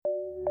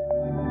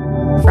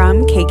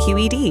from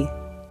KQED.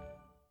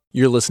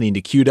 You're listening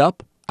to Queued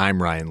Up.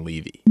 I'm Ryan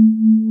Levy.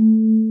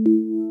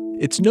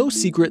 It's no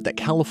secret that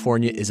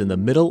California is in the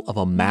middle of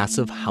a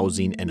massive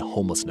housing and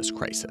homelessness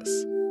crisis.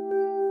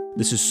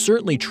 This is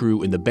certainly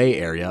true in the Bay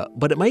Area,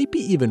 but it might be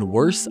even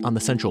worse on the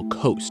Central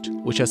Coast,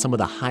 which has some of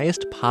the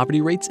highest poverty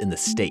rates in the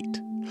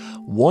state.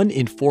 1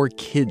 in 4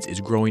 kids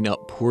is growing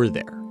up poor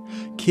there.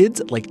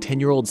 Kids like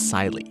 10-year-old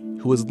Siley,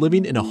 who was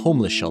living in a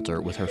homeless shelter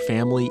with her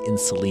family in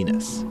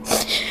Salinas.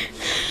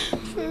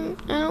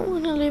 I don't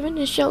want to live in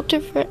a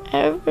shelter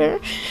forever.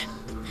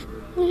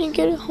 I want to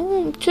get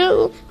home,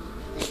 too.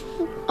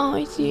 All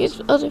I see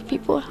is other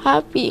people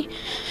happy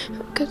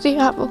because they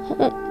have a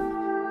home.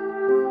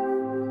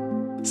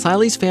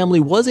 Siley's family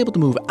was able to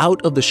move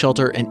out of the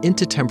shelter and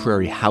into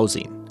temporary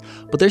housing,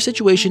 but their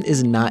situation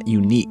is not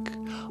unique.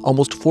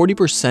 Almost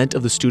 40%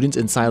 of the students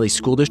in Siley's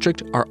school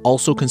district are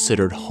also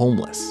considered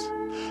homeless.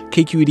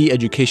 KQED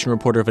education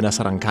reporter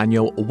Vanessa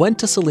Rancaño went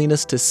to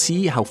Salinas to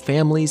see how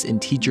families and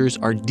teachers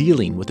are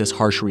dealing with this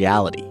harsh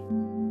reality.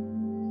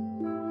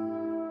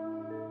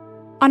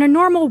 On a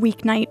normal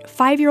weeknight,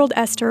 5-year-old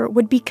Esther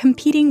would be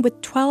competing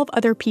with 12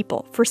 other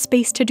people for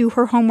space to do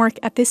her homework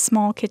at this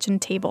small kitchen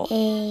table.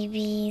 A,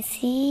 B,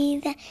 C,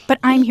 but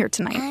I'm here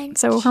tonight,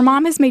 so her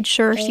mom has made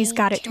sure she's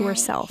got it to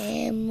herself.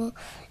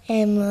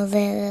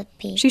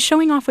 She's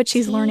showing off what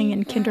she's learning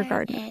in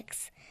kindergarten.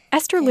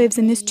 Esther lives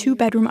in this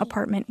 2-bedroom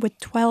apartment with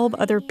 12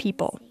 other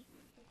people.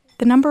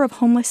 The number of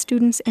homeless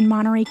students in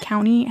Monterey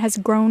County has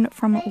grown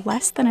from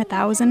less than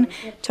 1,000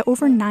 to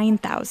over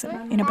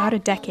 9,000 in about a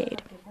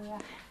decade.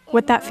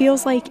 What that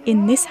feels like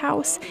in this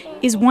house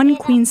is 1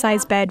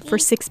 queen-size bed for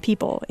 6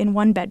 people in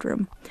 1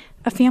 bedroom,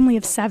 a family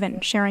of 7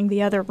 sharing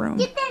the other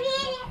room.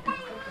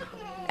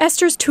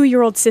 Esther's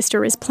 2-year-old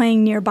sister is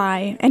playing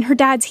nearby, and her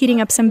dad's heating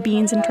up some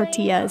beans and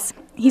tortillas.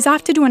 He's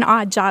off to do an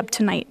odd job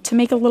tonight to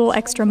make a little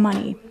extra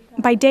money.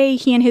 By day,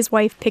 he and his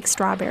wife pick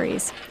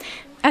strawberries.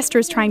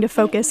 Esther's trying to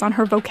focus on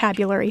her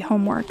vocabulary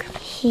homework.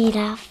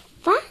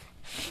 Jirafa,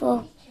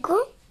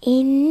 foco,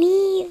 y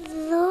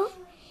nido,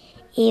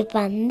 y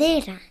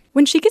bandera.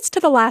 When she gets to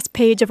the last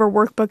page of her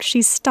workbook,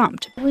 she's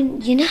stumped.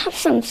 You have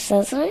some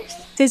scissors?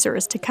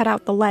 Scissors to cut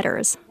out the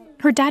letters.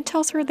 Her dad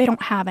tells her they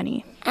don't have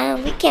any.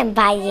 We can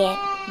buy it.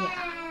 Yeah.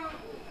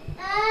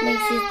 My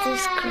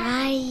sister's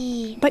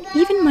crying. But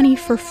even money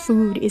for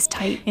food is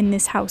tight in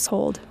this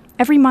household.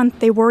 Every month,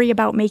 they worry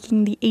about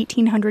making the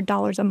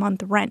 $1,800 a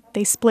month rent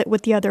they split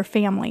with the other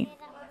family.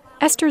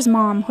 Esther's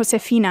mom,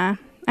 Josefina,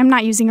 I'm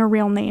not using her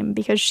real name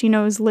because she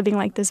knows living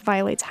like this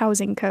violates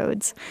housing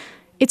codes.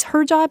 It's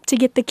her job to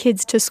get the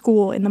kids to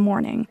school in the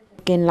morning.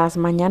 They have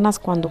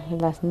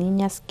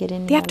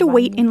to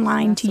wait in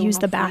line to use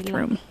the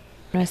bathroom.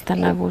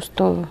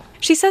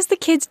 She says the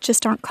kids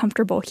just aren't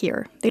comfortable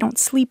here. They don't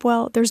sleep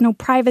well, there's no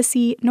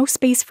privacy, no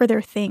space for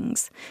their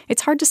things.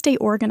 It's hard to stay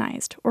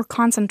organized or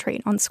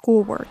concentrate on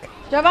schoolwork.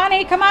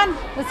 Giovanni, come on,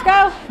 let's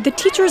go. The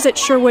teachers at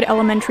Sherwood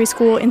Elementary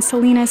School in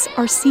Salinas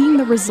are seeing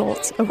the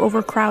results of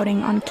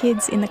overcrowding on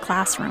kids in the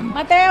classroom.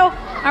 Mateo,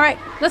 all right,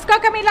 let's go,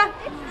 Camila.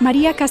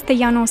 Maria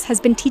Castellanos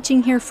has been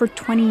teaching here for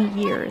 20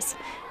 years.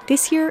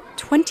 This year,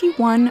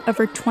 21 of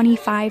her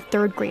 25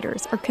 third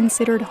graders are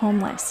considered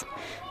homeless.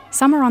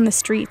 Some are on the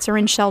streets or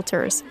in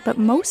shelters, but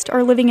most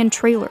are living in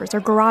trailers or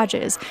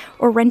garages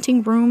or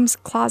renting rooms,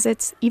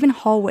 closets, even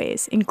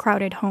hallways in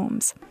crowded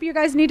homes. You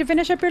guys need to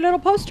finish up your little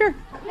poster?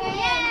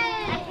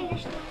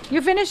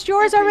 You finished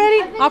yours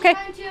already? Okay.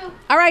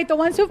 All right, the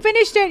ones who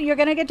finished it, you're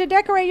going to get to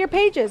decorate your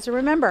pages,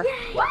 remember?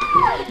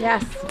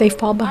 Yes. They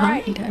fall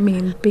behind. Right. I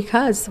mean,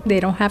 because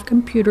they don't have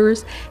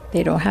computers,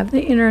 they don't have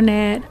the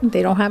internet,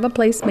 they don't have a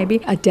place,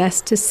 maybe a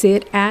desk to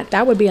sit at.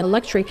 That would be a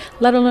luxury,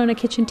 let alone a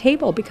kitchen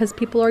table, because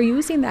people are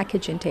using that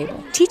kitchen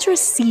table.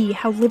 Teachers see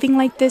how living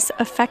like this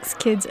affects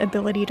kids'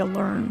 ability to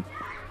learn.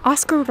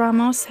 Oscar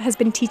Ramos has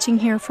been teaching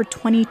here for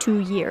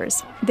 22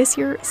 years. This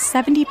year,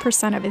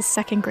 70% of his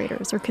second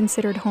graders are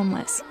considered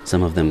homeless.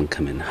 Some of them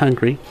come in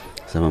hungry.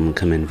 Some of them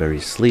come in very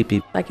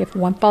sleepy. Like if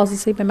one falls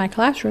asleep in my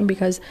classroom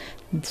because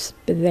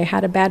they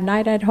had a bad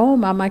night at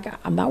home, I'm like,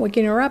 I'm not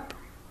waking her up.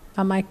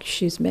 I'm like,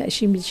 she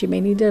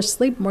may need to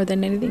sleep more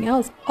than anything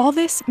else. All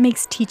this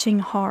makes teaching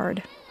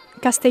hard.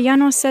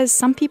 Castellanos says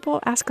some people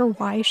ask her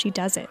why she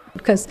does it.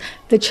 Because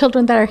the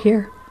children that are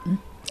here,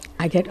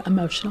 I get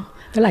emotional.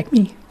 They're like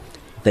me.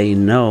 They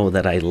know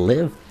that I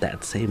lived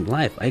that same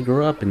life. I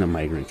grew up in a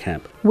migrant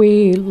camp.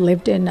 We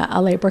lived in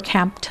a labor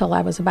camp till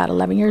I was about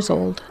 11 years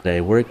old.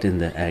 I worked in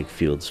the ag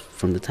fields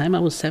from the time I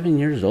was 7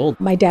 years old.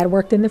 My dad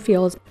worked in the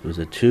fields. It was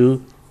a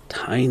 2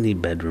 tiny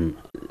bedroom.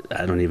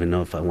 I don't even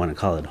know if I want to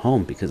call it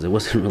home because it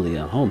wasn't really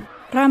a home.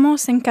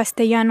 Ramos and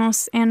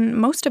Castellanos and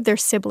most of their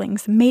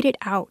siblings made it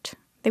out.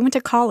 They went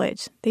to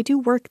college. They do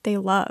work they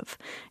love.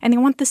 And they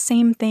want the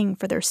same thing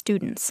for their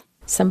students.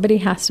 Somebody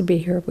has to be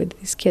here with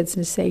these kids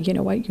and say, you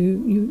know what,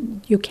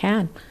 you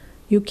can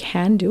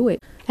do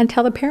it. And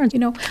tell the parents,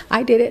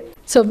 I did it,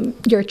 so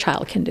your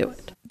child can do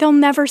it. They'll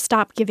never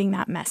stop giving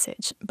that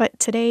message. But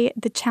today,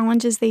 the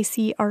challenges they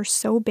see are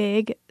so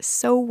big,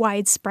 so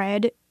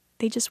widespread,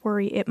 they just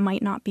worry it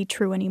might not be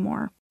true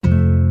anymore.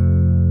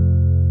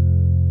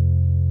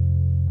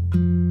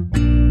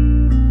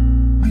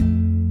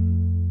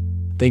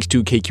 Thanks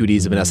to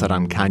KQED's Vanessa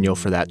Rancaño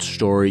for that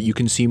story. You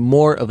can see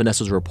more of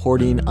Vanessa's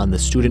reporting on the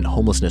student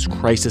homelessness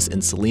crisis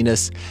in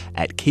Salinas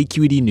at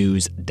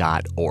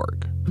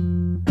kqednews.org.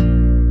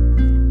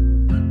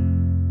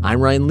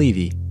 I'm Ryan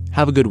Levy.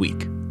 Have a good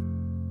week.